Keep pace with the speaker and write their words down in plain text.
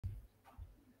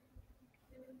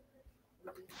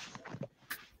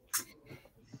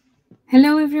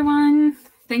Hello, everyone.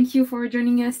 Thank you for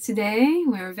joining us today.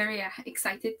 We're very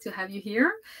excited to have you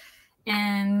here.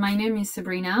 And my name is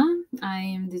Sabrina. I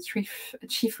am the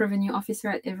Chief Revenue Officer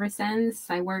at Everysens.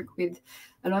 I work with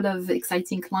a lot of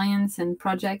exciting clients and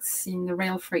projects in the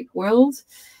rail freight world.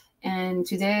 And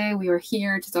today we are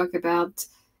here to talk about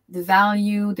the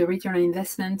value, the return on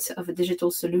investment of a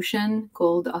digital solution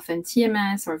called often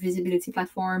TMS or visibility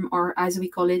platform, or as we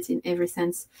call it in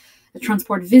Everysens, a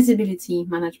transport visibility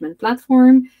management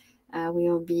platform.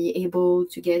 We'll be able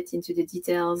to get into the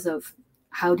details of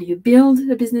how do you build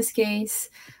a business case?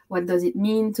 What does it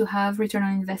mean to have return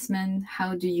on investment?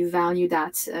 How do you value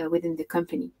that within the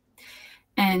company?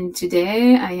 And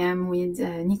today I am with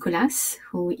Nicolas,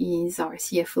 who is our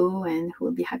CFO and who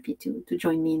will be happy to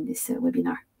join me in this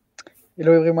webinar.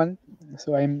 Hello everyone.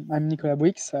 So I'm Nicolas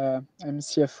Bouix. I'm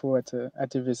CFO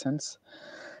at Everysens,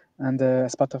 and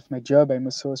as part of my job, I'm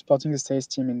also supporting the sales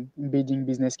team in building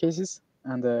business cases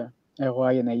and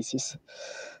ROI analysis.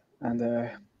 And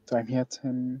so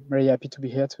I'm very happy to be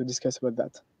here to discuss about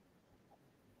that.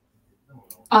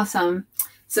 Awesome.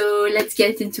 So let's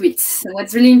get into it. So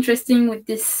what's really interesting with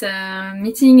this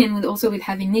meeting and also with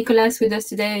having Nicolas with us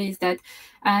today is that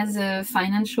as a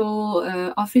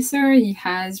financial officer, he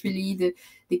has really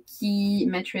the key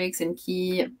metrics and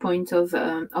key point of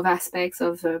aspects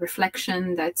of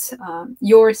reflection that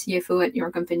your CFO at your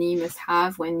company must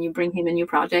have when you bring him a new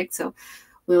project. So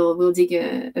we'll dig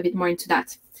a bit more into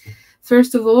that.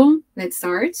 First of all, let's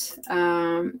start.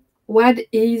 What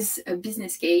is a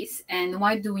business case and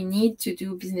why do we need to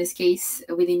do business case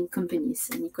within companies?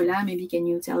 And Nicolas, maybe can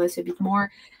you tell us a bit more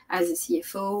as a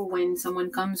CFO when someone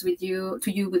comes to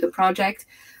you with a project,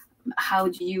 how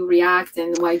do you react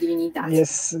and why do you need that?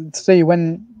 Yes, today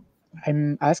when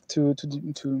I'm asked to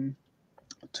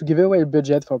give away a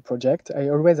budget for a project, I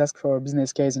always ask for a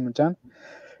business case in return.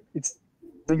 It's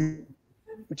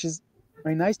which is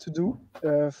very nice to do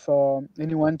for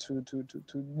anyone to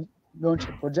launch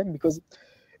a project, because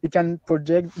you can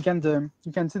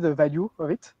see the value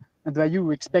of it and the value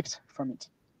we expect from it.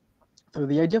 So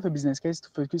the idea of a business case is to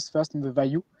focus first on the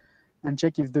value and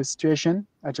check if the situation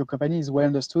at your company is well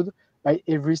understood by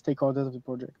every stakeholder of the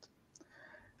project.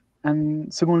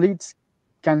 And secondly, it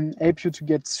can help you to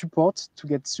get support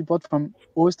from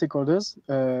all stakeholders,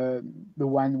 the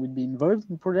one will be involved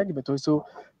in the project, but also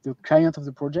the client of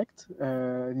the project,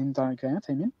 the internal client,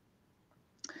 I mean.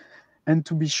 And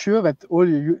to be sure that all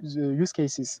the use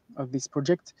cases of this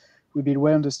project will be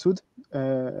well understood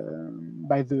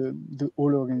by the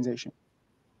whole organization.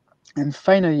 And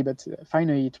finally,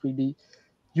 it will be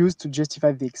used to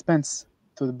justify the expense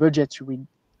to the budget you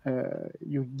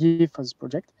give for this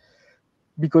project,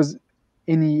 because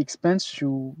any expense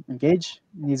you engage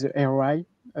needs a ROI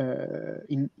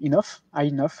high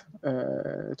enough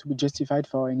to be justified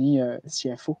for any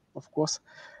CFO, of course,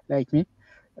 like me.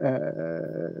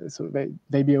 So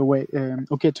they be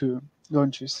okay to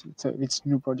launch this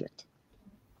new project.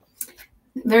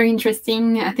 Very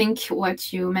interesting. I think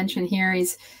what you mentioned here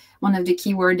is one of the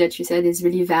key words that you said is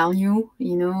really value.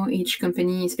 You know, each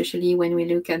company, especially when we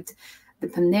look at the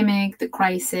pandemic, the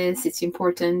crisis, it's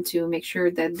important to make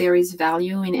sure that there is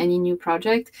value in any new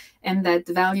project and that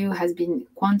the value has been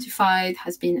quantified,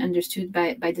 has been understood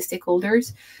by the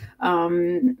stakeholders.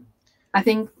 I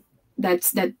think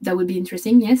that would be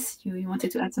interesting. Yes, you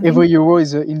wanted to add something? Every euro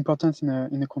is important in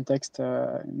a context,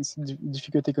 in a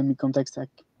difficult economic context like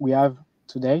we have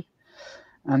today.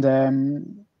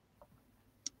 And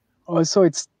also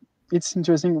it's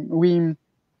interesting,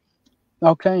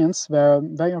 our clients,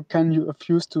 they're kind of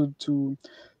used to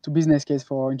business case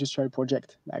for industrial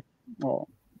project, like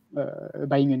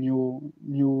buying a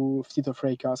new fleet of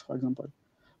rail cars, for example.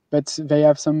 But they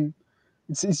have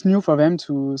it's new for them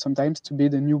to sometimes to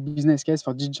build a new business case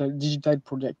for digital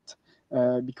project,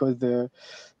 because the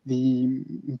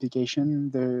implication,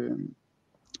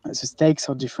 the stakes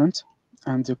are different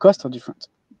and the costs are different.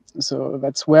 So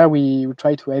that's where we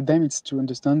try to help them. It's to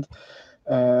understand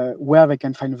where they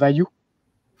can find value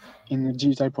in a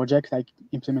digital project, like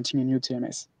implementing a new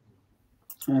TMS.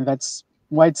 And that's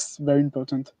why it's very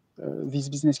important. This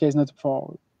business case is not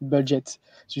for budget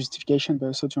justification, but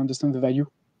also to understand the value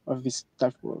of this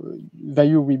type of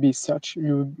value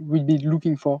you will be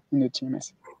looking for in a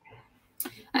TMS.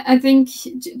 I think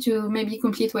to maybe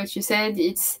complete what you said,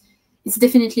 it's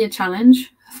definitely a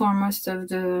challenge for most of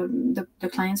the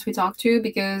clients we talk to,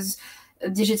 because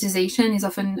digitization is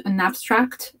often an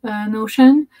abstract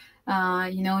notion.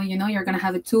 You're going to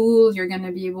have a tool, you're going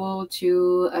to be able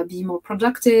to be more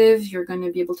productive, you're going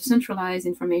to be able to centralize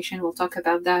information. We'll talk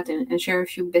about that and share a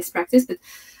few best practices. But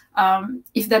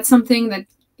If that's something that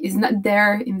is not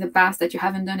there in the past, that you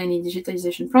haven't done any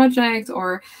digitalization project,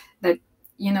 or that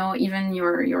even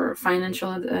your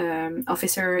financial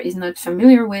officer is not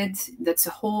familiar with, that's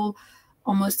a whole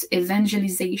almost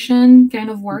evangelization kind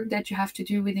of work that you have to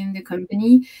do within the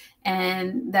company,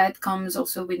 and that comes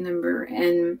also with number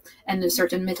and a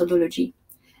certain methodology.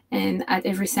 And at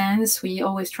Everysens, we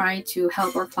always try to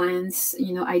help our clients,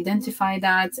 identify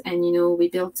that, and we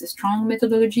built a strong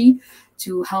methodology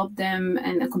to help them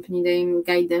and accompany them,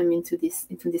 guide them into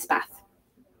this path.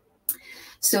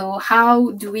 So,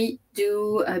 how do we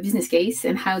do a business case,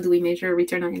 and how do we measure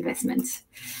return on investment?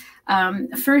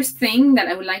 First thing that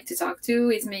I would like to talk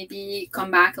to is maybe come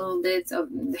back a little bit of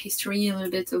the history, a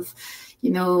little bit of,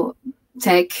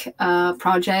 tech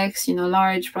projects,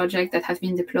 large projects that have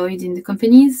been deployed in the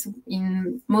companies.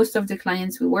 In most of the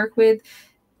clients we work with,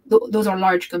 those are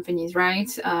large companies,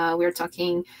 right? We're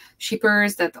talking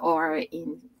shippers that are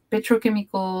in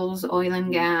petrochemicals, oil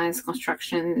and gas,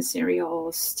 construction,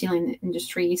 cereals, steel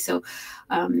industry. So,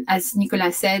 as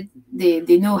Nicolas said,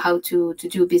 they know how to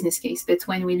do a business case. But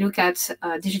when we look at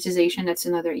digitization, that's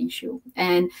another issue.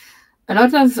 And a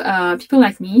lot of people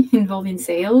like me involved in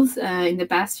sales in the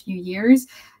past few years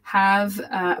have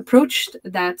approached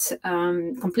that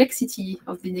complexity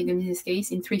of building a business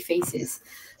case in three phases.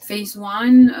 Phase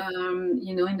one,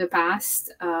 in the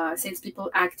past,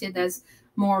 salespeople acted as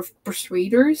more of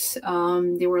persuaders.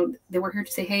 They were here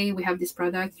to say, "Hey, we have this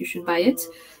product, you should buy it,"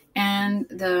 and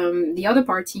the other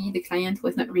party, the client,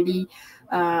 was not really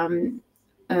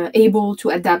able to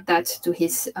adapt that to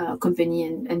his company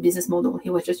and business model. He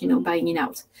was just buying it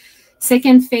out.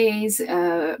 Second phase,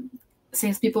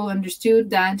 salespeople understood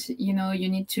that you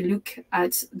need to look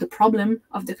at the problem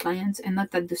of the client and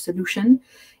not at the solution,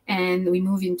 and we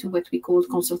move into what we call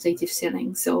consultative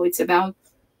selling. So it's about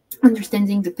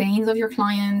understanding the pains of your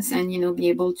clients and be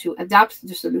able to adapt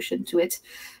the solution to it,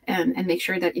 and make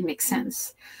sure that it makes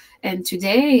sense. And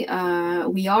today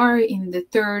we are in the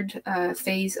third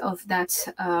phase of that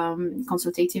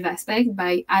consultative aspect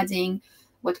by adding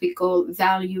what we call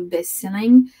value-based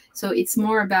selling. So it's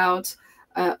more about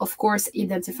of course,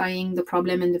 identifying the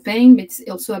problem and the pain, but it's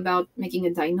also about making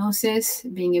a diagnosis,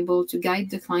 being able to guide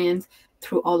the client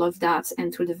through all of that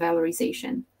and through the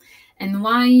valorization. And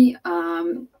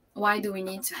why do we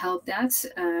need to help that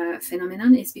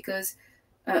phenomenon? Is because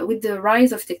with the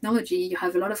rise of technology, you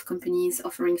have a lot of companies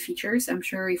offering features. I'm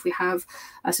sure if we have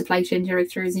supply chain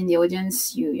directors in the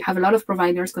audience, you have a lot of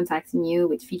providers contacting you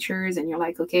with features, and you're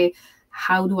like, okay,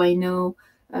 how do I know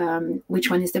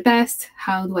which one is the best?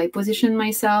 How do I position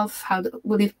myself?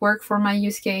 Will it work for my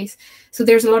use case? So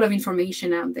there's a lot of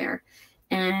information out there,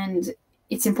 and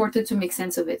it's important to make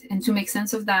sense of it. And to make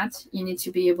sense of that, you need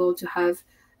to be able to have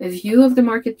a view of the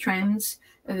market trends,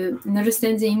 an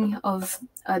understanding of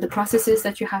the processes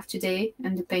that you have today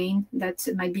and the pain that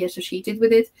might be associated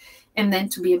with it, and then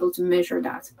to be able to measure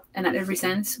that. And at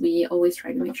Everysens, we always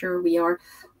try to make sure we are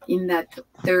in that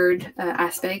third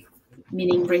aspect,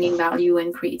 meaning bringing value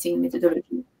and creating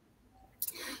methodology.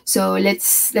 So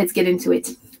let's get into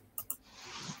it.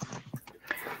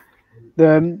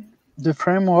 The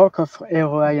framework of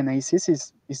ROI analysis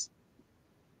is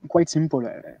quite simple.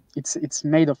 It's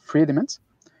made of three elements.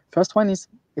 First one is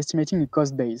estimating a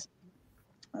cost base,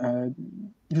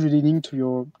 usually linked to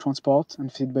your transport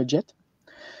and feed budget.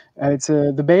 It's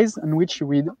the base on which you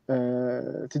read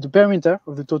the parameter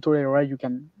of the total ROI you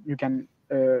can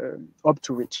opt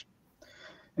to reach.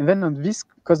 And then on this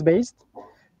cost base,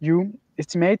 you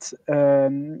estimate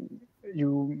the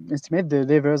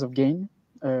levels of gain,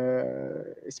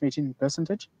 estimating in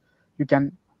percentage you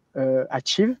can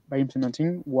achieve by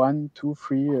implementing 1, 2,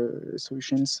 3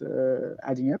 solutions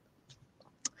adding up.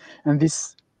 And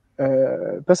this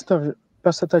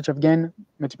percentage of gain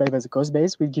multiplied by the cost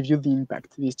base will give you the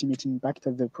estimated impact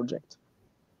of the project.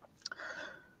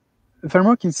 The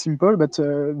framework is simple, but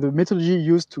the methodology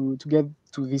used to get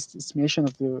to this estimation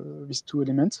of these two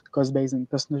elements, cost base and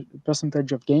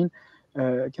percentage of gain,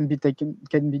 can be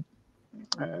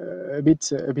a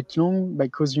bit long,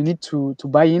 because you need to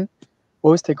buy in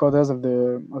all stakeholders of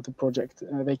the project.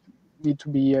 They need to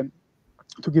be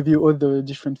to give you all the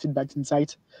different feedback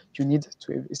insights you need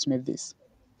to estimate this.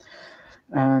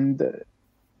 And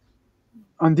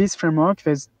on this framework,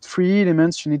 there's three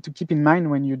elements you need to keep in mind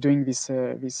when you're doing this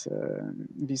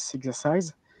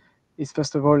exercise. Is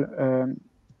first of all,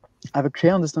 have a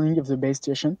clear understanding of the base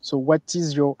situation. So what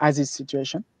is your as-is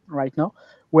situation right now?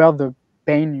 Where the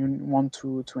pain you want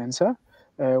to answer,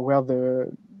 where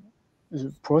the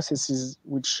processes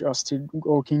which are still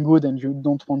working good and you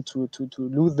don't want to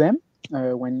lose them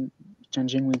when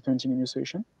changing, implementing a new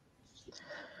solution.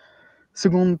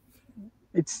 Second,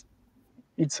 it's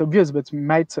obvious, but you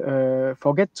might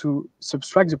forget to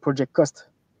subtract the project cost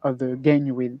of the gain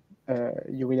you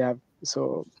will have.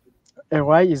 So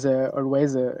ROI is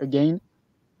always a gain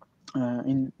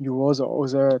in euros or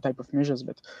other type of measures,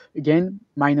 but again,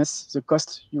 minus the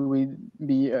cost you will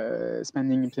be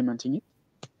spending implementing it.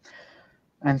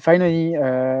 And finally,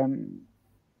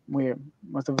 we're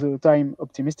most of the time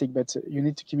optimistic, but you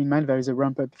need to keep in mind there is a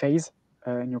ramp-up phase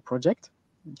in your project.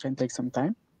 It can take some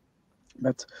time,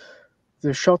 but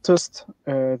the shortest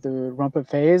the ramp-up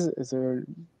phase, the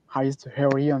highest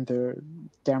ROI on the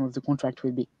term of the contract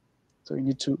will be. So you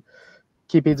need to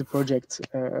keep it the project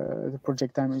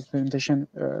time implementation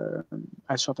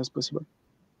as short as possible.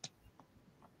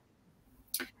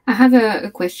 I have a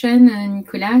question,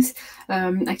 Nicolas.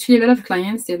 Actually, a lot of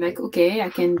clients, they're like, okay, I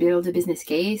can build a business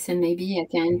case and maybe I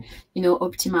can,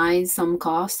 optimize some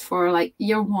cost for like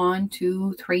year 1,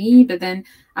 2, 3, but then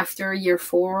after year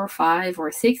 4, 5,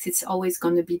 or 6, it's always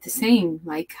going to be the same.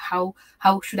 Like, how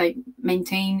should I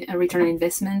maintain a return on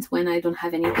investment when I don't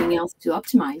have anything else to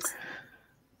optimize?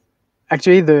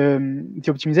 Actually, the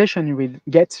optimization you will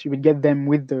get them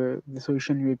with the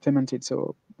solution you implemented.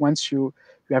 So once you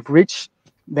have reached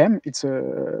them, it's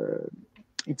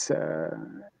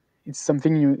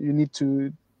something you need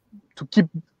to keep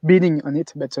building on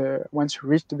it. But once you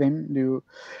reach them, you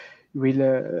will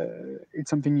it's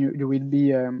something you will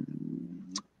be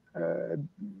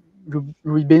you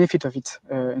will benefit of it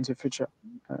in the future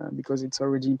because it's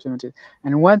already implemented.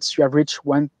 And once you have reached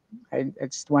one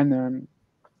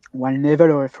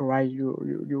level of ROI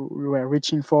you were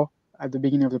reaching for at the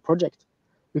beginning of the project,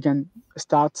 you can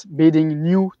start building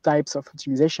new types of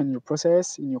optimization in your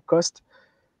process, in your cost,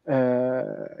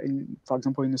 for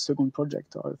example, in a second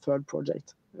project or a third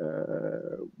project,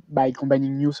 by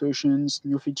combining new solutions,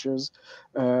 new features,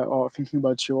 or thinking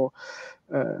about your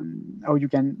how you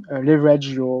can leverage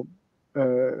your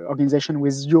organization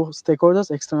with your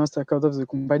stakeholders, external stakeholders of the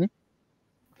company,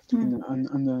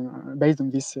 based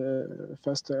on this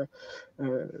first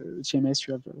TMS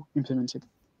you have implemented.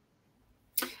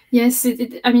 Yes,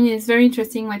 I mean, it's very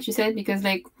interesting what you said, because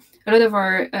like a lot of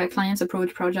our clients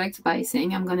approach projects by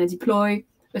saying, I'm going to deploy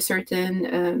a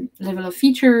certain level of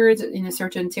features in a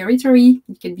certain territory.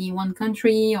 It could be one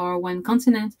country or one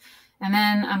continent. And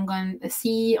then I'm going to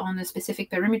see on a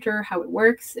specific perimeter how it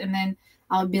works, and then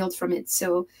I'll build from it.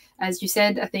 So as you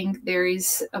said, I think there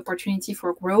is opportunity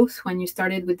for growth when you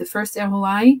started with the first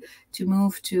ROI to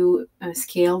move to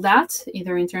scale that,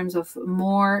 either in terms of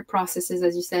more processes,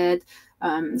 as you said,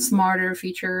 smarter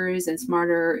features and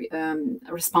smarter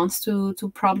response to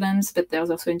problems, but there's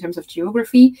also in terms of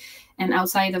geography. And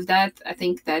outside of that, I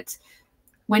think that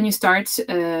when you start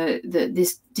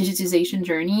this digitization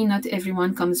journey, not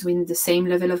everyone comes with the same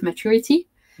level of maturity.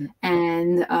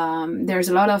 And there's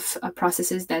a lot of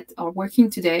processes that are working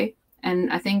today.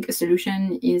 And I think a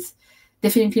solution is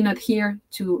definitely not here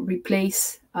to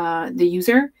replace the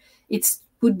user. It's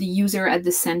put the user at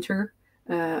the center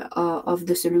of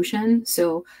the solution.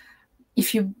 So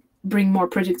if you bring more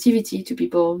productivity to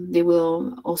people, they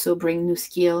will also bring new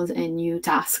skills and new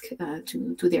tasks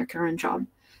to their current job.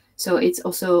 So it's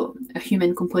also a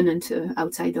human component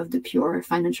outside of the pure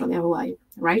financial ROI,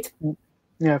 right?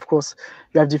 Yeah, of course.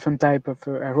 You have different type of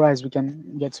ROIs. We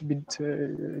can get a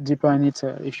bit deeper in it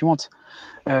if you want.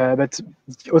 But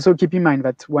also keep in mind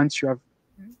that once you have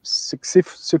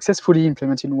successfully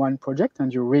implemented one project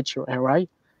and you reach your ROI,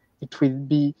 it will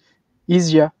be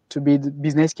easier to build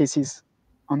business cases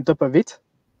on top of it.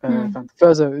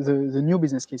 Further, the new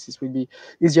business cases will be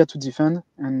easier to defend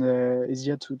and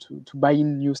easier to buy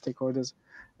in new stakeholders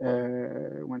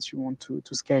once you want to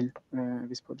scale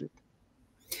this project.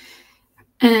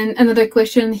 And another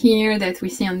question here that we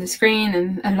see on the screen,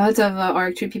 and a lot of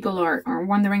our people are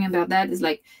wondering about that, is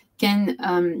like, can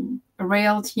a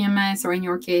real TMS, or in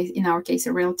our case,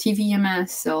 a real TVMS,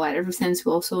 so at Everysens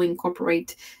we also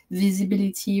incorporate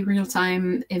visibility,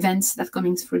 real-time events that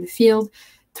coming through the field,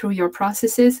 through your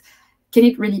processes, can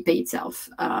it really pay itself?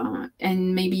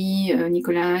 And maybe,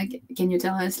 Nicolas, can you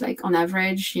tell us, like, on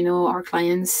average, our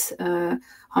clients,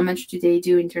 how much do they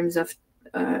do in terms of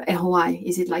ROI?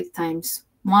 Is it like times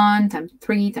 1, times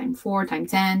 3, times 4,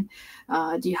 times 10?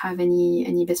 Do you have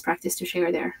any best practice to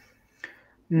share there?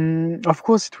 Of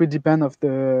course, it will depend of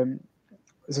the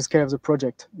scale of the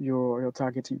project you're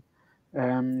targeting.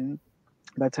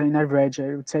 But in average,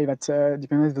 I would say that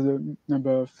depending on the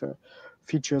number of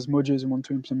features, modules you want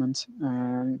to implement,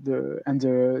 and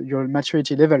your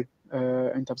maturity level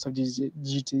in terms of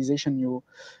digitalization you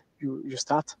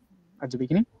start at the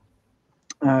beginning,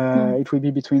 it will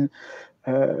be between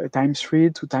times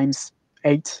 3 to times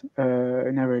 8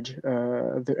 in average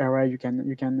the ROI you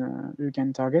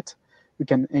can target, you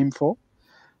can aim for.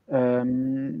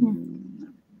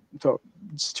 So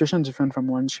situation different from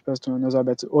one shippers to another,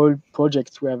 but all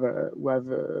projects we have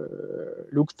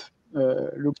looked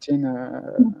in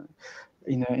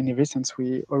Everysens,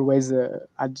 we always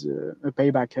had a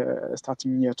payback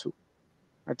starting year 2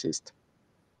 at least.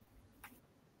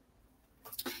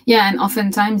 Yeah, and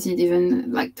oftentimes it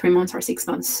even like 3 months or 6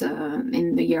 months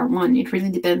in the year 1. It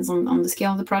really depends on the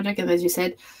scale of the project, and as you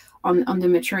said, on the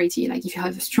maturity. Like if you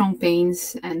have strong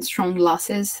pains and strong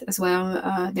losses as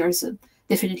well, there's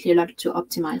definitely a lot to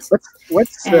optimize.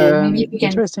 What's And maybe if we can.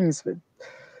 interesting is that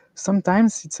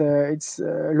sometimes it's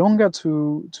longer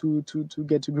to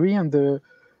get agree on the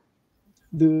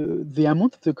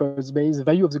amount of the cost base, the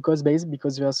value of the cost base,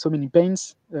 because there are so many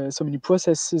pains, so many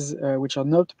processes which are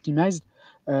not optimized,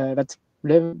 that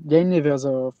gain levels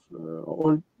of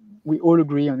all we all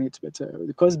agree on it, but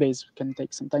the cost base can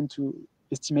take some time to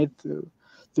estimate the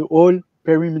whole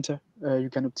perimeter you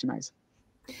can optimize.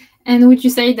 And would you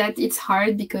say that it's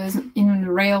hard because in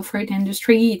the rail freight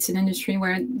industry, it's an industry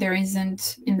where there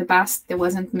isn't, in the past, there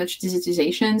wasn't much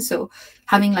digitization. So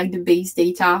having like the base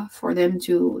data for them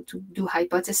to do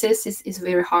hypothesis is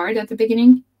very hard at the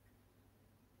beginning?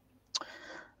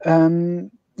 Yeah,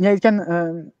 it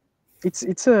can.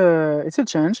 It's a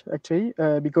change actually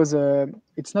because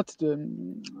it's not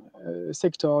the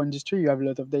sector or industry. You have a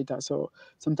lot of data, so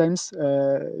sometimes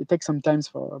it takes some time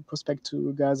for a prospect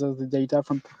to gather the data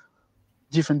from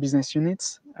different business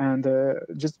units and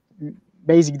just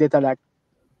basic data like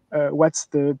what's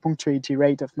the punctuality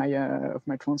rate of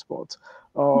my transport,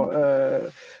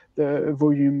 or the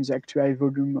volume, the actual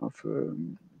volume of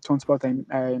transport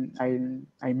I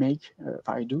make,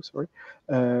 I do, sorry,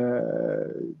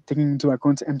 taking into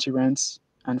account empty runs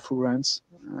and full runs,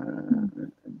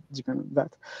 depend on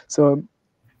that. So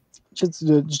just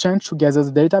the chance to gather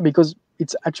the data, because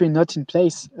it's actually not in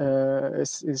place a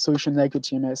solution like a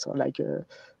TMS or like a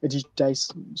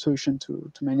digitized solution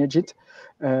to manage it.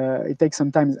 It takes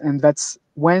some time, and that's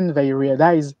when they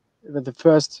realize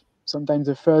that sometimes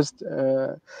the first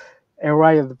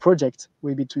ROI of the project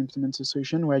will be to implement a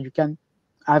solution where you can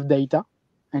have data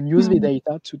and use the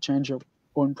data to change your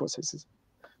own processes.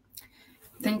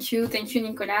 Thank you,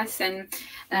 Nicolas. And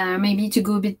maybe to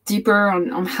go a bit deeper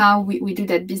on how we do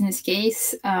that business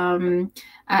case.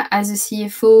 As a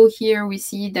CFO here, we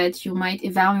see that you might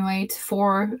evaluate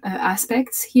 4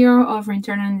 aspects here of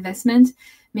return on investment.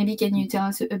 Maybe can you tell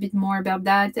us a bit more about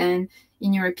that? And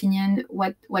in your opinion,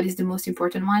 what is the most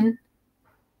important one?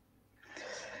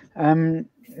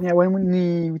 Yeah, when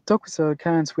we talk with our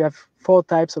clients, we have 4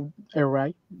 types of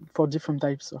ROI, 4 different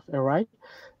types of ROI.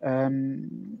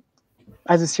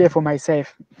 As a CFO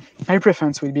myself, my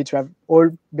preference will be to have all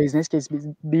business case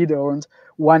be around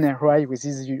 1 ROI with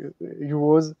these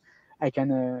euros I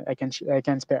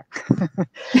can spare.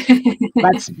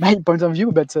 That's my point of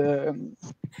view, but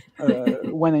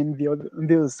when I'm on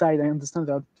the other side, I understand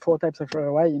there are 4 types of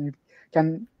ROI, and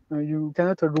you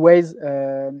cannot always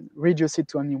reduce it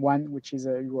to only one, which is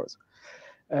euros.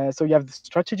 So you have the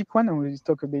strategic one, and we'll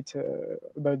talk a bit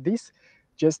about this.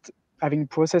 Just having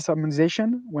process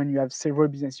harmonization when you have several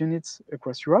business units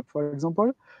across Europe, for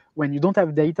example, when you don't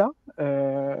have data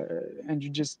and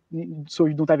so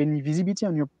you don't have any visibility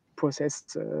on your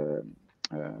process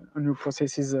on your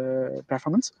processes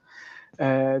performance.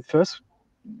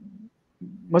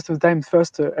 Most of the time,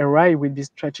 first ROI will be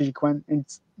strategic one.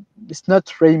 It's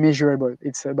not really measurable.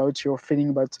 It's about your feeling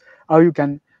about how you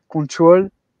can control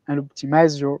and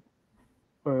optimize your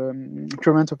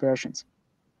current operations,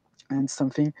 and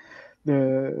something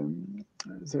the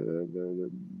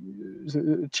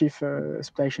chief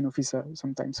supply chain officer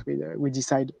sometimes we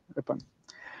decide upon.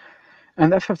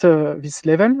 And after this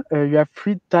level, you have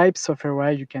 3 types of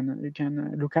ROI you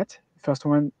can look at. First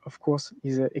one, of course,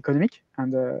 is economic,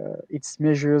 and it's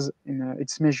measured in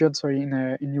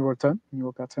euro per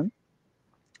ton.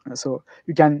 So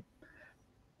you can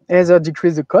either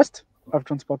decrease the cost of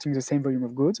transporting the same volume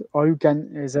of goods, or you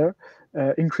can either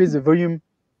increase the volume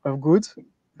of goods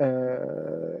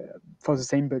for the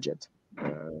same budget.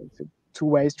 So 2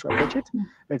 ways to approach it.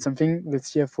 But it's something the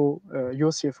CFO,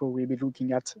 your CFO, will be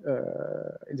looking at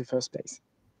in the first place.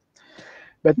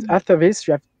 But after this,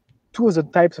 you have 2 other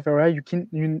types of ROI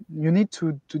you need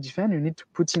to define. You need to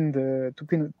put in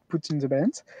the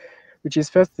balance, which is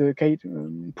first the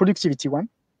productivity one.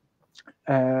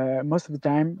 Most of the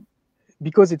time,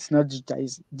 because it's not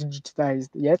digitized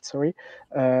yet,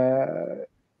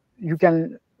 you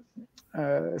can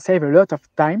save a lot of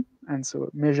time, and so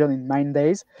measured in man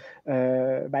days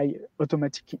by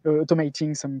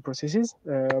automating some processes,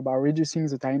 by reducing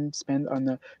the time spent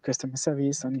on customer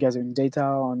service, on gathering data,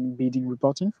 on bidding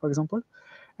reporting, for example.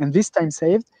 And this time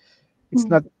saved, it's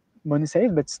not money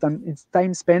saved, but it's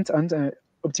time spent on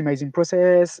optimizing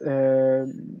process,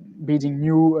 building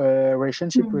new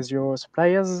relationship with your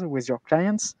suppliers, with your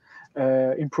clients,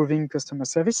 improving customer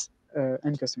service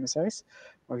and customer service,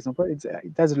 for example. It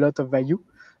has a lot of value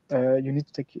you need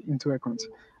to take into account.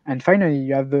 And finally,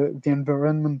 you have the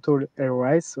environmental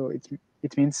ROI. So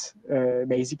it means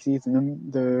basically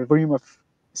the volume of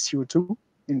CO2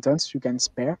 in tons you can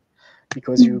spare,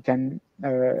 because you can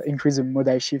increase the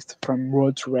modal shift from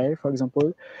road to rail, for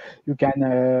example. You can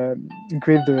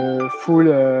increase the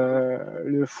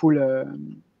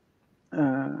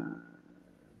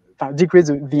decrease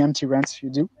the empty runs you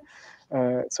do.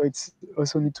 So it's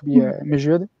also need to be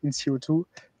measured in CO2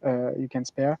 you can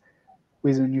spare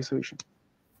with a new solution.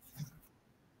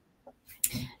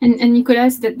 And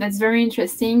Nicolas, that's very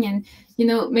interesting. And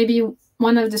maybe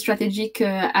one of the strategic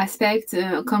aspects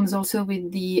comes also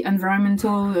with the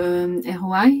environmental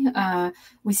ROI.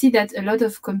 We see that a lot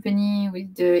of companies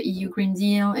with the EU Green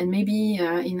Deal, and maybe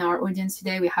in our audience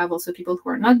today, we have also people who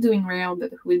are not doing rail,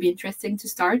 but who will be interesting to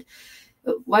start.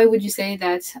 Why would you say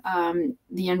that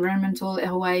the environmental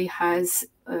ROI has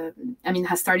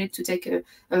started to take a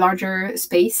larger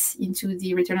space into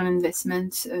the return on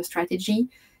investment strategy,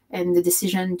 and the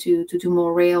decision to do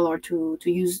more rail, or to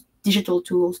use digital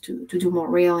tools to do more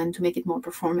rail and to make it more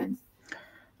performant?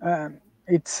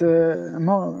 It's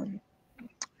more.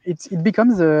 It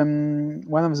becomes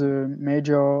one of the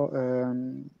major,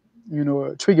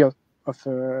 trigger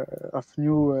of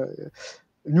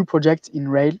new project in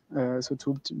rail. So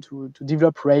to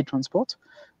develop rail transport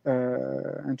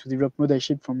and to develop modal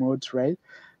shift from road to rail.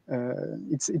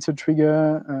 It's a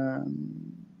trigger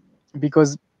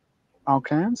because our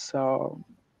clients are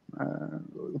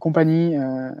a company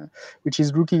which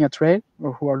is looking at rail,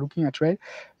 or who are looking at rail.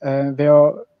 They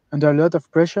are under a lot of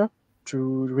pressure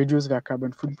to reduce their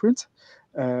carbon footprint.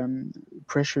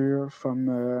 Pressure from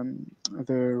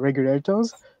the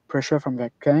regulators, pressure from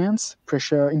their clients,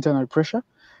 internal pressure.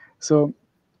 So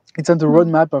it's on the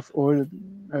roadmap of all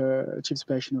chief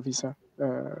supply chain officer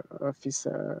of these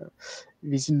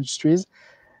industries,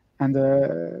 and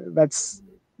that's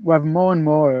we have more and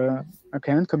more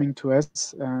clients coming to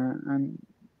us and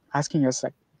asking us,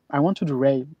 like, I want to do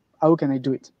rail. How can I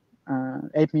do it?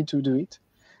 Help me to do it.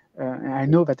 I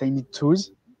know that I need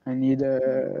tools. I need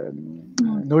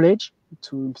knowledge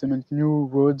to implement new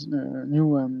roads,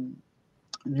 new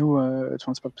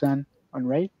transport plan on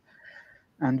rail.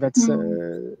 And that's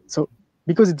so,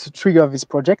 because it's a trigger of this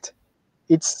project,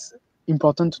 it's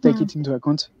important to take it into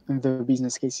account in the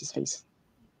business cases phase.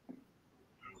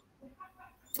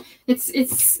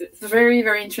 It's very,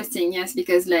 very interesting, yes,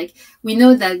 because we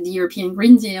know that the European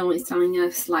Green Deal is telling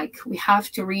us we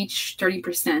have to reach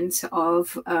 30%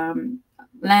 of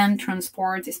land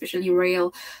transport, especially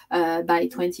rail, by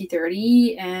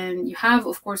 2030. And you have,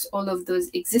 of course, all of those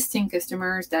existing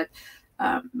customers that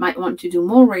might want to do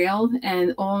more rail,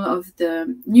 and all of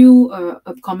the new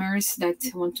upcomers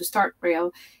that want to start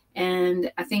rail.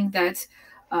 And I think that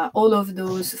all of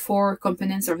those four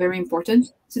components are very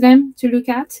important to them to look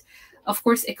at. Of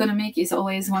course, economic is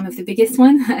always one of the biggest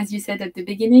one, as you said at the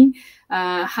beginning.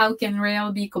 How can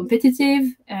rail be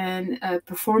competitive and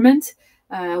performant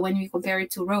when we compare it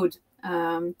to road?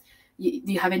 Do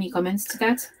you have any comments to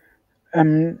that?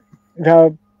 There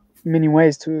are many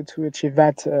ways to achieve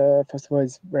that. First of all,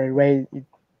 is railway.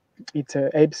 It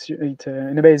helps you, it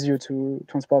enables you to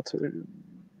transport a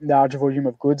large volume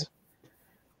of goods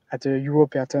at a euro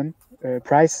per ton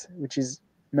price, which is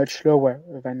much lower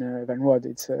than road.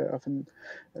 It's often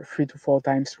 3 to 4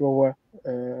 times lower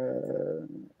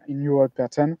in euro per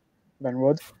ton than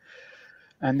road.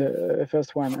 And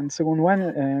first one. And second one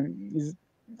is,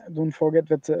 don't forget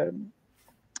that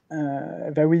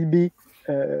there will be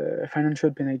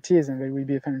financial penalties, and there will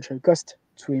be a financial cost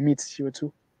to emit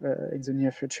CO2 in the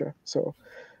near future. So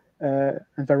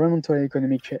environmental and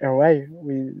economic ROI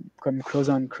will come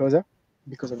closer and closer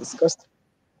because of this cost.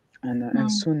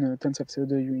 And soon tons of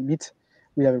CO2 you emit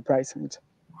will have a price on it.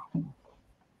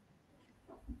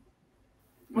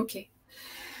 Okay.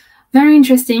 Very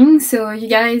interesting. So you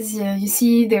guys, you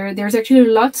see there's actually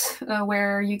a lot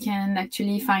where you can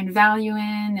actually find value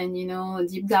in, and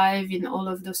deep dive in all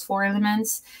of those four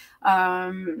elements.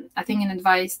 I think an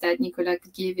advice that Nicolas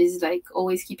could give is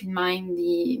always keep in mind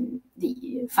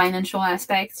the financial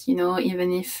aspects.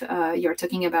 Even if you're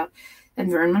talking about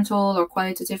environmental or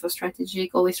qualitative or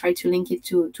strategic, always try to link it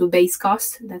to base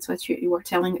cost. That's what you were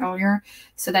telling earlier,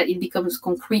 so that it becomes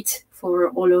concrete for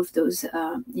all of those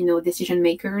decision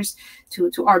makers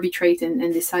to arbitrate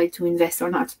and decide to invest or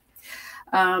not.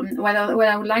 What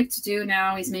I would like to do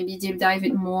now is maybe deep dive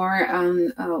it more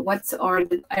on what are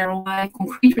the ROI,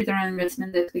 concrete return on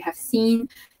investment that we have seen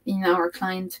in our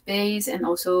client base, and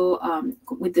also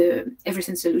with the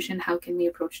Everysens solution, how can we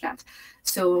approach that?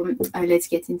 So let's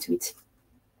get into it.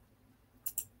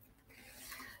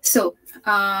 So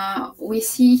we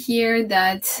see here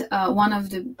that one of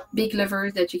the big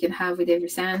levers that you can have with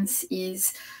Everysens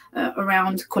is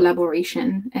around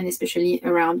collaboration, and especially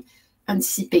around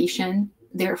anticipation,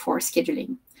 therefore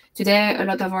scheduling. Today, a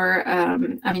lot of our,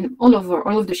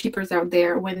 all of the shippers out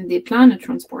there, when they plan a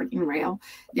transport in rail,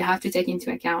 they have to take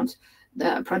into account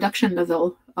the production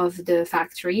level of the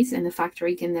factories, and the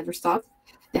factory can never stop.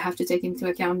 They have to take into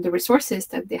account the resources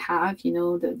that they have,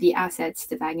 the assets,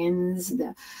 the wagons,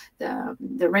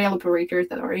 the rail operators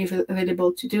that are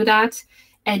available to do that,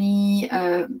 any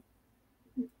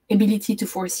ability to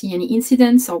foresee any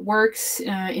incidents or works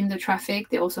in the traffic.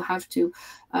 They also have to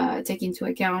take into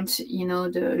account,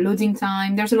 the loading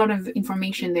time. There's a lot of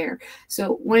information there.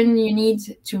 So when you need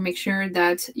to make sure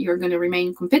that you're going to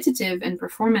remain competitive and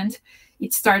performant,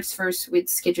 it starts first with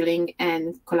scheduling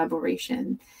and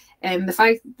collaboration. And the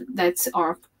fact that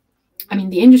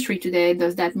the industry today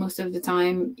does that most of the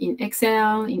time in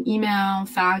Excel, in email,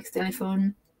 fax,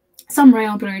 telephone. Some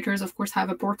rail operators, of course, have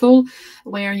a portal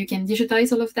where you can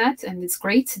digitize all of that, and it's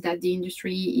great that the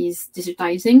industry is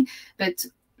digitizing. But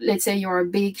let's say you're a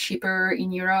big shipper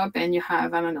in Europe and you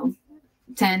have,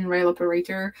 10 rail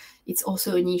operator, it's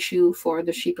also an issue for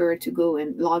the shipper to go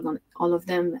and log on all of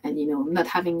them, and not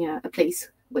having a place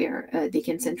where they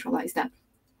can centralize that.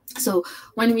 So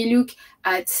when we look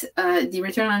at the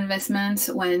return on investment,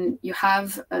 when you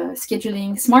have smart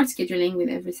scheduling with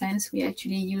Everysens, we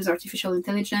actually use artificial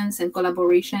intelligence and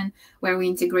collaboration where we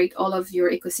integrate all of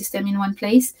your ecosystem in one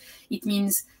place. It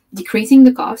means decreasing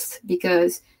the cost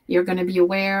because you're going to be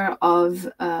aware of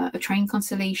a train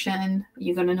cancellation.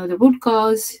 You're going to know the root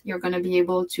cause. You're going to be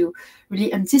able to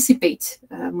really anticipate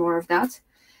more of that.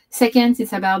 Second,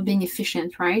 it's about being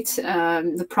efficient, right?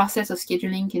 The process of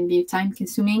scheduling can be time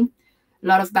consuming, a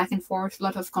lot of back and forth, a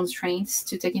lot of constraints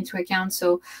to take into account.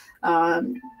 So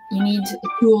you need a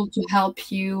tool to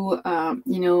help you,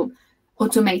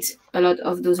 automate a lot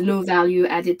of those low value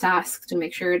added tasks to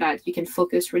make sure that you can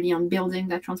focus really on building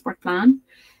that transport plan.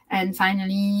 And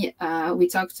finally, we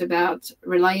talked about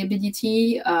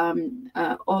reliability.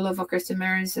 All of our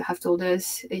customers have told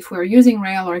us if we're using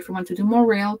rail or if we want to do more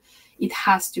rail, it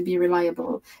has to be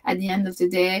reliable. At the end of the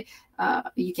day,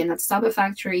 you cannot stop a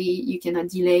factory, you cannot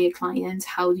delay a client.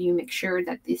 How do you make sure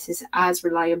that this is as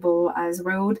reliable as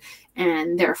road,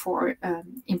 and therefore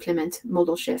implement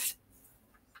modal shift?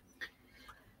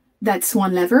 That's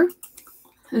one lever.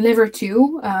 Lever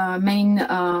two, main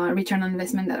return on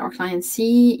investment that our clients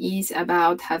see is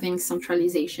about having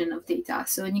centralization of data.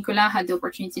 So Nicolas had the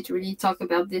opportunity to really talk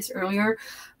about this earlier.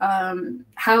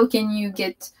 How can you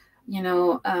get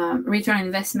return on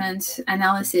investment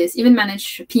analysis, even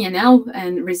manage P&L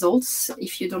and results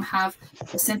if you don't have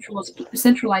a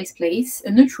centralized place,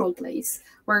 a neutral place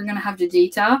where you're going to have the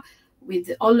data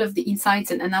with all of the insights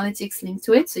and analytics linked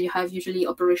to it. So you have usually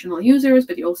operational users,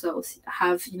 but you also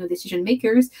have decision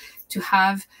makers to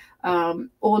have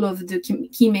all of the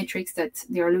key metrics that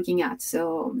they are looking at.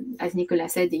 So as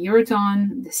Nicolas said, the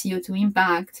Euroton, the CO2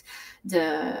 impact,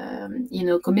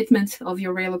 the commitment of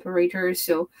your rail operators.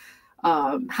 So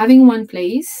having one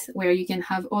place where you can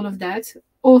have all of that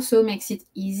also makes it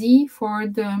easy for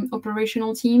the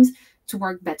operational teams to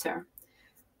work better.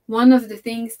 One of the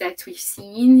things that we've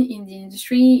seen in the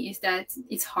industry is that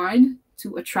it's hard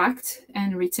to attract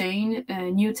and retain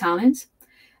new talent,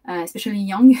 especially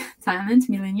young talent,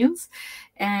 millennials.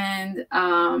 And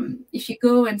if you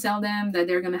go and tell them that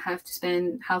they're going to have to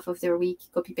spend half of their week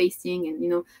copy pasting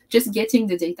and just getting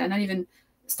the data, not even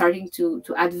starting to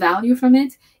add value from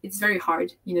it, it's very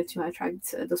hard to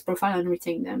attract those profiles and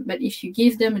retain them. But if you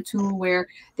give them a tool where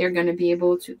they're going to be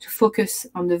able to focus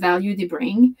on the value they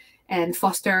bring and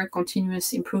foster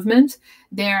continuous improvement,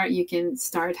 there you can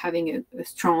start having a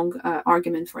strong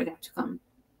argument for that to come.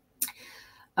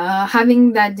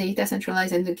 Having that data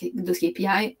centralized and those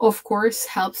KPI, of course,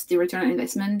 helps the return on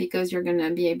investment because you're going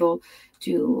to be able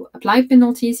to apply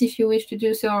penalties if you wish to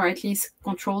do so, or at least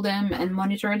control them and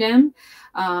monitor them,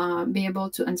 be able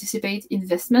to anticipate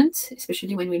investment,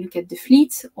 especially when we look at the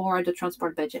fleet or the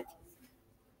transport budget.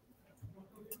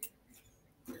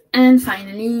 And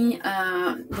finally,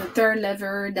 the third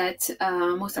lever that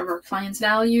most of our clients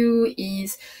value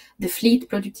is the fleet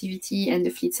productivity and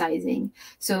the fleet sizing.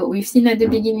 So we've seen at the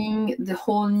beginning the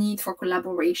whole need for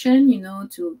collaboration,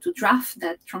 to draft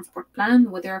that transport plan,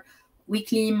 whether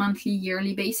weekly, monthly,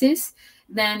 yearly basis.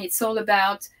 Then it's all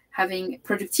about having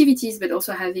productivities, but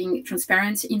also having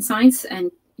transparent insights and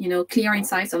clear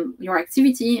insights on your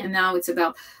activity. And now it's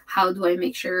about how do I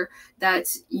make sure that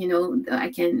I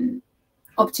can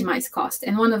optimize cost.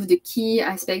 And one of the key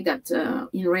aspects that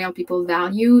in rail people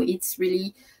value, it's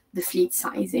really the fleet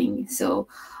sizing. So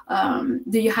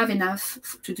do you have enough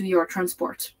to do your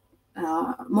transport?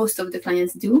 Most of the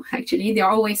clients do, actually. They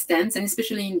are always tense, and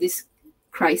especially in this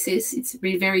crisis, it's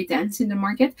really very tense in the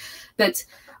market. But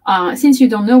since you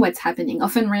don't know what's happening,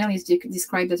 often rail is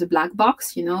described as a black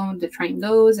box. The train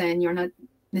goes and you're not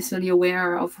necessarily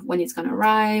aware of when it's going to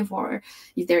arrive or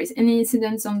if there is any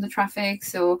incidents on the traffic.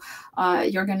 So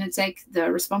you're going to take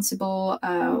the responsible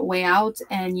way out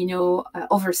and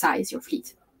oversize your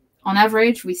fleet. On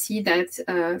average, we see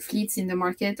that fleets in the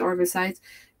market are oversized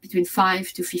between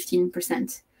 5 to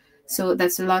 15%. So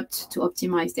that's a lot to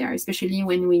optimize there, especially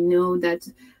when we know that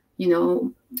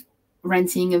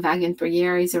renting a wagon per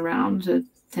year is around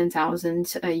 10,000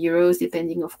 euros,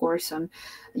 depending, of course, on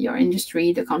your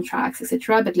industry, the contracts,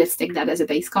 etc. But let's take that as a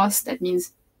base cost. That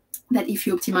means that if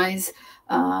you optimize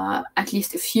at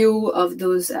least a few of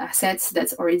those assets,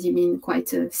 that's already been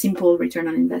quite a simple return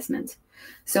on investment.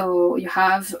 So you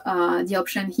have the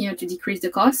option here to decrease the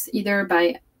cost, either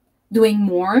by doing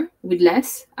more with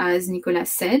less, as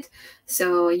Nicolas said.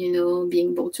 So,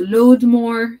 being able to load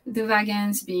more the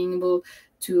wagons, being able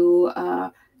to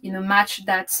match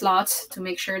that slot to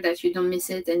make sure that you don't miss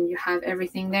it and you have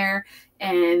everything there,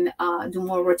 and do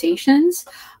more rotations.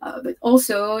 But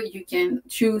also you can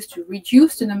choose to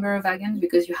reduce the number of wagons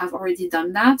because you have already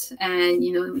done that and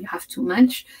you have too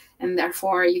much, and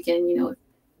therefore you can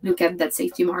look at that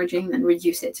safety margin and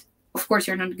reduce it. Of course,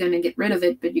 you're not going to get rid of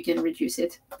it, but you can reduce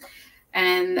it.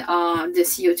 And the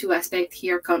CO2 aspect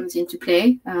here comes into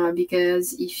play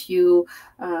because if you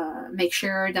make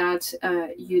sure that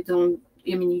you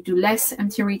do less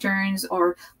empty returns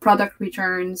or product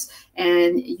returns,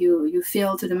 and you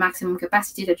fill to the maximum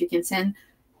capacity that you can send,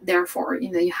 therefore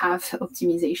you have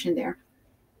optimization there.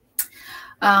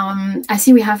 I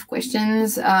see we have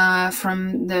questions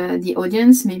from the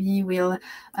audience. Maybe we'll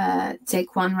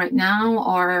take one right now,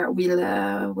 or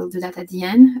we'll do that at the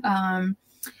end.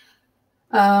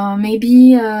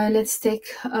 Maybe let's take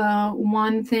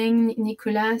one thing,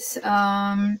 Nicolas.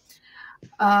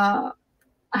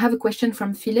 I have a question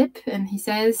from Philip, and he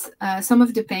says, some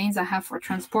of the pains I have for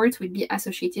transport would be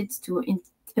associated to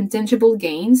intangible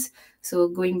gains. So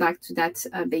going back to that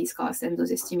base cost and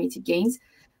those estimated gains,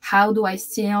 how do I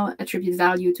still attribute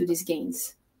value to these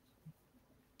gains?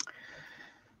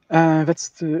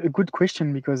 That's a good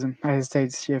question because, as I said,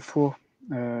 CFO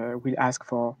will ask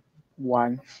for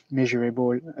one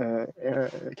measurable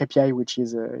KPI, which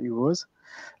is euros.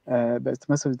 But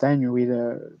most of the time, you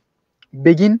will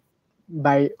begin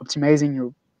by optimizing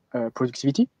your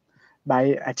productivity,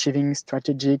 by achieving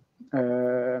strategic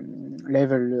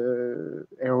level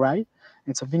ROI.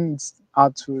 It's something it's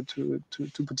hard to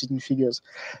put it in figures.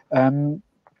 You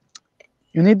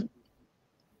need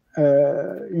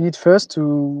first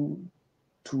to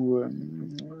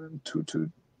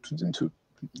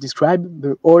describe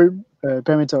the whole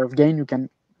parameter of gain you can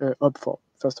opt for,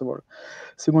 first of all.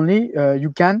 Secondly,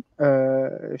 you can,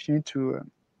 if you need to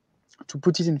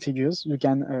put it in figures, you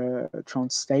can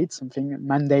translate something.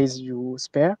 Man days you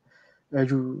spare,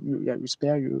 you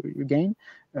spare, you gain.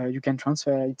 You can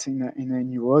transfer it in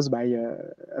euros by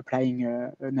applying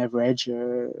an average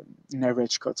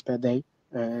cost per day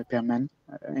per man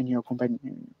in your company.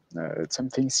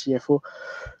 Something CFO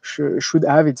should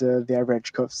have is the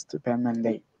average cost per man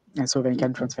day, and so they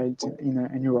can transfer it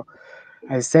in euro.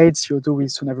 As I said, CO2 will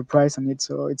soon have a price on it,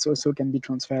 so it also can be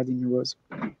transferred in euros.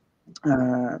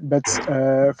 But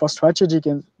for strategic,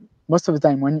 and most of the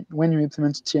time when you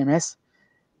implement TMS,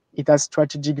 it has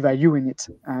strategic value in it.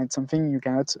 It's something you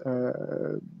cannot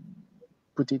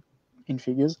put it in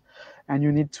figures, and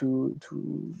you need to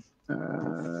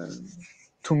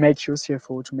make your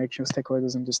CFO, to make your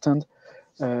stakeholders understand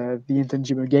the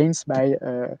intangible gains by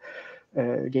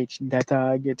getting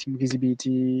data, getting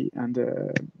visibility, and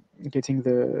getting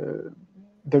the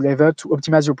lever to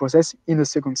optimize your process in the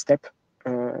second step,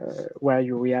 where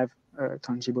you will have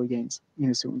tangible gains in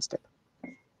the second step.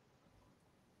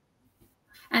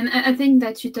 And I think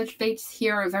that you touched base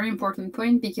here a very important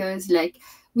point, because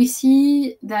we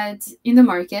see that in the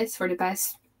market for the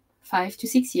past 5 to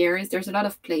 6 years, there's a lot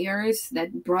of players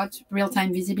that brought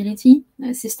real-time visibility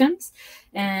systems,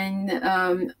 and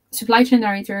supply chain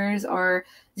directors are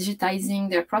digitizing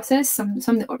their process. Some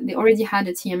they already had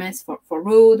a TMS for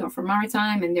road or for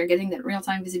maritime, and they're getting that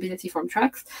real-time visibility from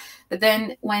trucks. But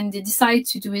then when they decide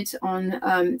to do it on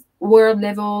world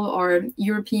level or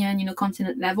European,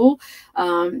 continent level,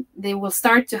 they will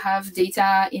start to have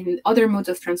data in other modes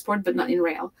of transport, but not in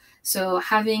rail. So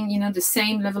having, the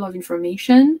same level of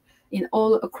information in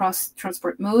all across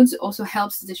transport modes also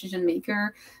helps the decision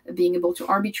maker being able to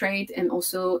arbitrate and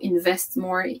also invest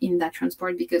more in that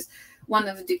transport, because one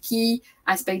of the key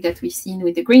aspects that we've seen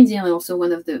with the Green Deal, and also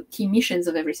one of the key missions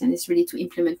of Everysens, is really to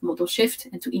implement modal shift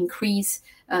and to increase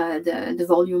the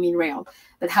volume in rail.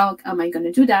 But how am I going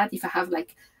to do that if I have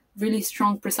like really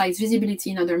strong, precise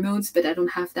visibility in other modes, but I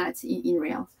don't have that in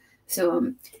rail?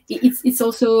 So it's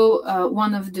also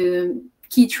one of the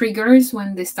key triggers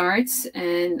when they start,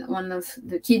 and one of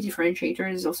the key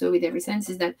differentiators also with Everysens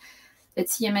is that the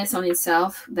TMS on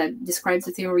itself that describes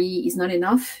the theory is not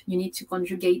enough. You need to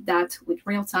conjugate that with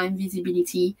real-time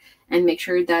visibility and make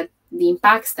sure that the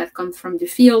impacts that come from the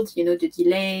field, the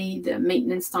delay, the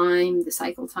maintenance time, the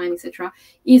cycle time, etc.,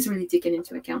 is really taken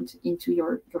into account into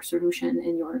your solution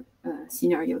and your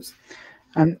scenarios.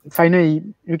 And finally,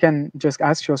 you can just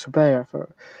ask your supplier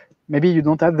for, maybe you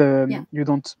don't have you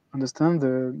don't understand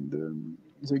the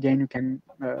gain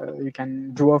you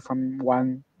can draw from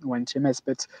one TMS,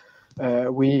 but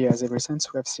we as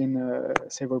Everysens, we have seen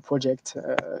several projects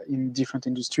in different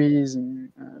industries, in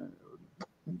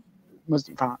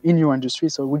your industry,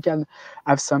 so we can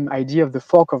have some idea of the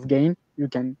fork of gain you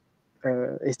can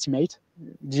estimate,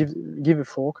 give a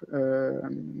fork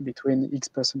between X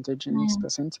percentage and X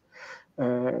percent.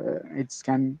 It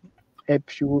can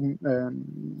help you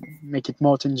make it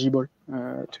more tangible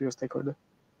to your stakeholder.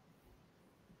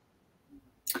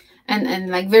 And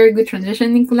like, very good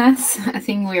transition, Nicolas. I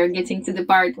think we are getting to the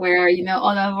part where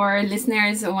all of our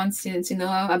listeners wants to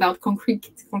know about concrete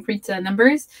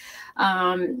numbers.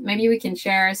 Maybe we can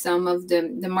share some of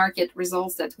the market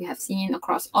results that we have seen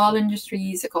across all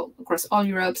industries, across all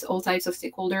Europes, all types of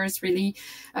stakeholders, really,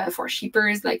 for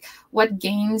shippers. Like, what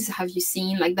gains have you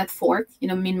seen, like that fork,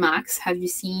 min max, have you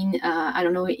seen, I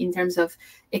don't know, in terms of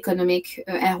economic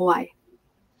ROI?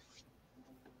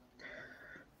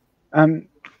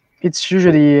 It's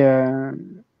usually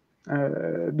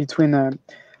between.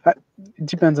 It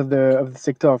depends of the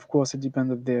sector, of course. It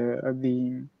depends of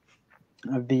the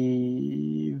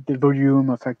volume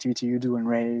of activity you do in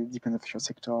rail. It depends of your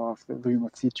sector, of the volume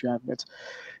of fleet you have. But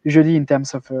usually, in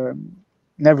terms of an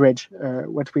average,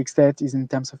 what we expect is in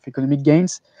terms of economic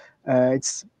gains,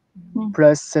 it's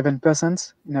plus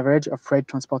 7% in average of freight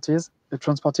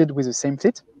transported with the same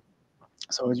fleet.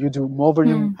 So you do more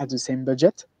volume at the same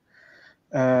budget.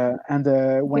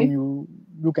 When you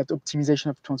look at optimization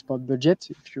of transport budget,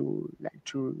 if you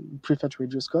prefer to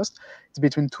reduce cost, it's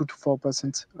between 2 to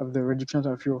 4% of the reduction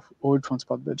of your whole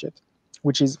transport budget,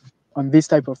 which is on this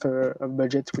type of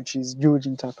budget, which is huge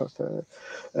in terms of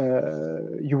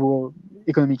euro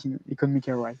economic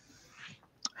ROI.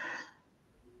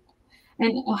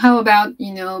 And how about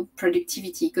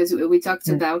productivity? Because we talked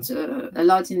about a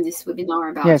lot in this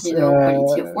webinar about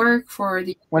quality of work for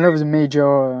the. One of the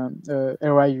major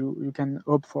ROI you can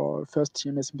hope for first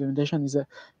TMS implementation is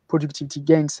productivity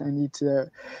gains, and it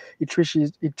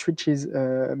reaches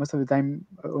most of the time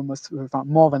almost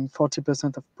more than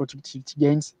 40% of productivity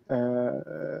gains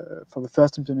for the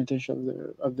first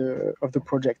implementation of the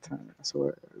project.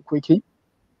 So quickly.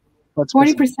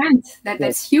 40%.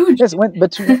 That's huge. Yes,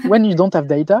 but when you don't have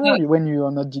data, when you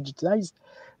are not digitized,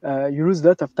 you lose a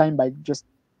lot of time by just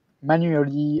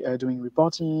manually doing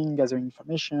reporting, gathering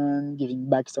information, giving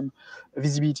back some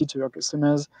visibility to your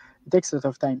customers. It takes a lot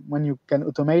of time. When you can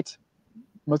automate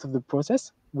most of the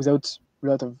process without a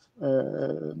lot of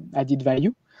added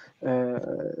value,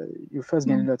 you first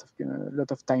gain a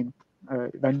lot of time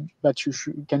that you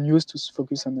can use to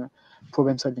focus on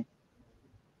problem solving.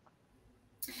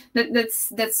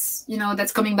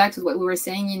 That's coming back to what we were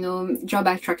saying, job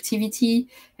attractivity,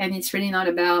 and it's really not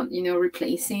about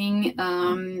replacing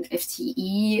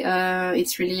FTE.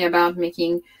 It's really about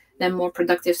making them more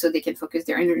productive so they can focus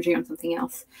their energy on something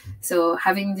else. So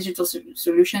having digital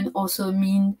solution also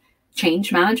mean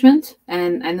change management,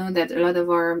 and I know that a lot of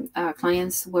our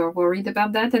clients were worried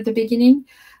about that at the beginning.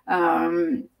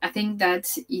 I think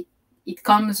that it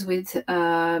comes with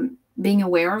being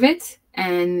aware of it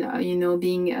and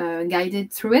being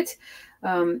guided through it.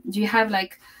 Do you have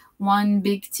like one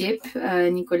big tip,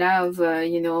 Nicolas, of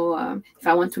if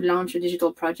I want to launch a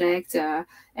digital project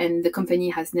and the company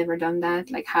has never done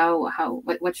that, like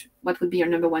what would be your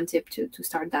number one tip to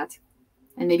start that,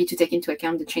 and maybe to take into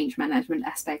account the change management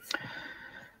aspect?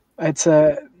 It's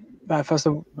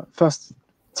first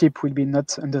tip will be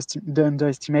not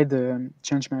underestimate the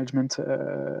change management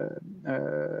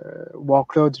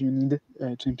workload you need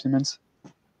to implement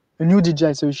a new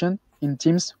digitized solution in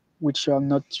teams which are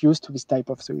not used to this type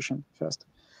of solution. First,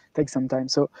 take some time.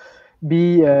 So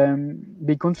be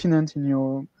confident in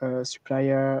your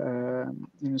supplier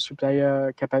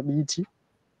capability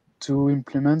to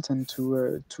implement and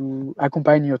to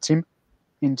accompany your team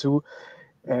into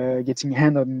getting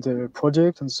hand on the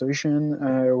project and solution,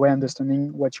 while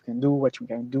understanding what you can do, what you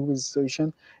can do with the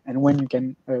solution, and when you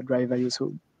can drive value.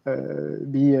 So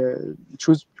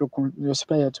choose your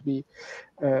supplier to be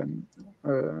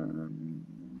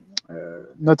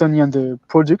not only on the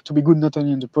product, to be good not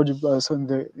only on the product, but also on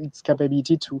its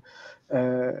capability to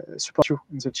support you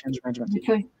in the change management.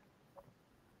 Okay.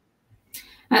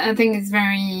 I think it's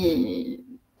very,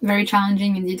 very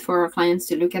challenging indeed for our clients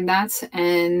to look at that.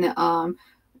 And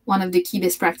one of the key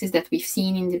best practices that we've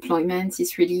seen in deployment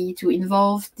is really to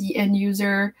involve the end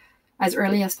user as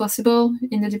early as possible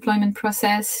in the deployment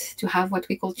process, to have what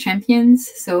we call champions.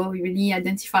 So we really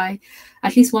identify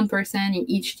at least one person in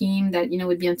each team that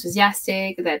would be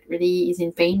enthusiastic, that really is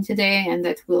in pain today, and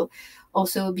that will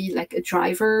also be like a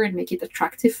driver and make it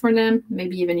attractive for them,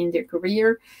 maybe even in their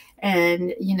career.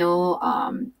 And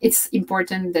it's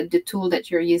important that the tool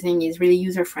that you're using is really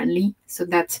user friendly, so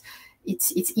that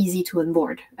it's easy to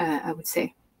onboard, I would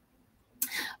say.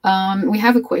 We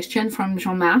have a question from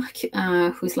Jean-Marc,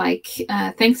 who's like,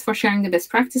 thanks for sharing the best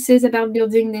practices about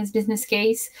building this business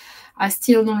case. I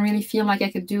still don't really feel like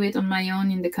I could do it on my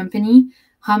own in the company.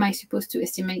 How am I supposed to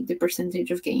estimate the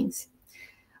percentage of gains?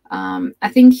 I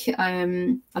think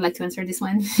I'd like to answer this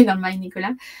one, if you don't mind,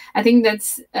 Nicolas. I think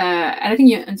I think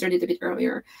you answered it a bit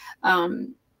earlier.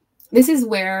 This is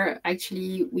where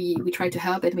actually we try to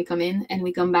help, and we come in and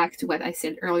we come back to what I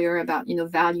said earlier about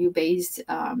value-based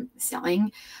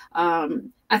selling.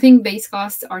 I think base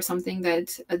costs are something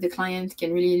that the client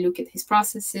can really look at his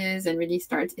processes and really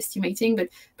start estimating. But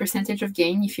percentage of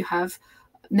gain, if you have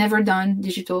never done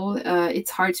digital,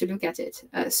 it's hard to look at it.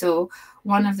 So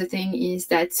one of the things is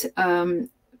that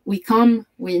we come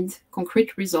with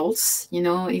concrete results.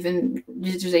 Even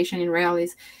digitization in rail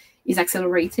is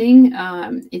accelerating.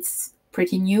 It's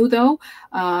pretty new though,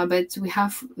 but we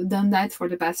have done that for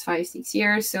the past 5-6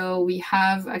 years. So we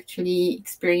have actually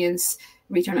experienced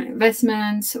return on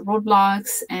investment,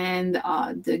 roadblocks, and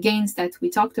the gains that we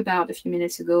talked about a few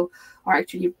minutes ago are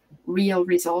actually real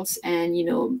results. And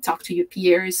talk to your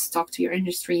peers, talk to your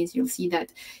industries, you'll see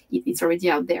that it's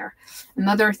already out there.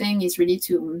 Another thing is really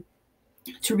to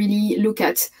really look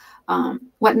at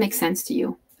what makes sense to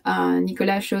you.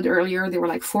 Nicolas showed earlier there were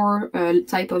like 4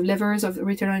 type of levers of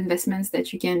return on investments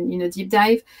that you can deep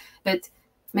dive, but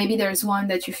maybe there's one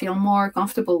that you feel more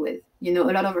comfortable with. A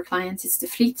lot of our clients, it's the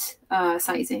fleet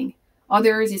sizing.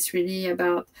 Others, it's really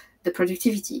about the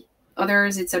productivity.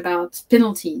 Others, it's about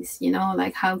penalties.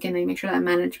 Like how can I make sure that I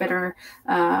manage better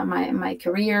my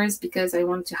careers, because I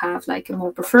want to have like a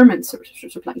more performance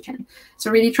supply chain.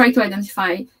 So really try to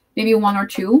identify maybe 1 or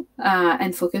 2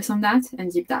 and focus on that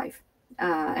and deep dive.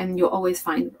 And you'll always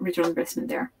find return on investment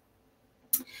there.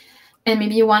 And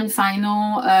maybe one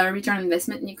final return on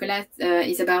investment, Nicolas,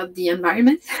 is about the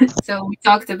environment. So we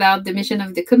talked about the mission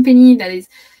of the company, that is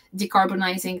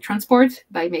decarbonizing transport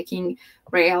by making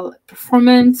rail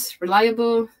performant,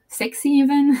 reliable, sexy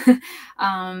even.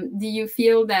 Do you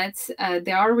feel that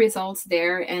there are results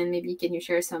there? And maybe can you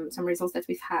share some results that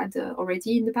we've had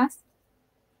already in the past?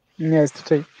 Yes,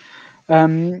 totally.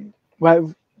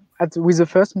 Well, with the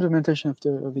first implementation of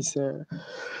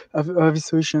this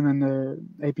solution and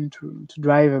helping to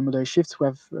drive a model shifts,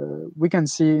 we can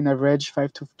see in average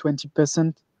 5 to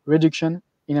 20% reduction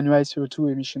in annualized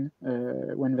CO2 emission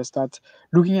when they start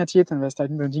looking at it and they start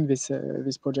implementing this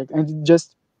project. And it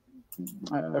just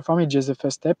for me, just the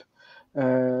first step.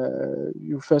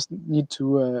 You first need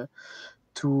to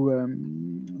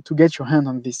get your hand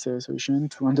on this solution,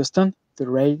 to understand the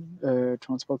rail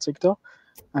transport sector,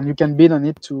 and you can build on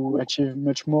it to achieve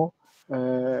much more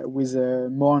with a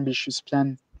more ambitious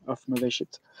plan of model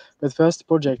shift. But first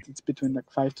project, it's between like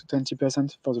 5 to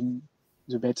 20% for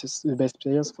the best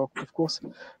players, of course,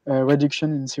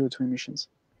 reduction in CO2 emissions.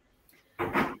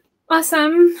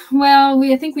 Awesome. Well,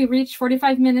 I think we reached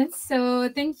 45 minutes. So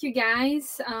thank you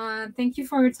guys. Thank you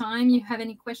for your time. If you have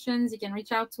any questions, you can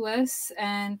reach out to us,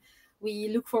 and we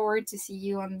look forward to see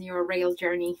you on your rail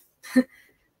journey.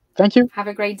 Thank you. Have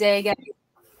a great day, guys.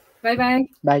 Bye bye.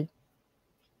 Bye.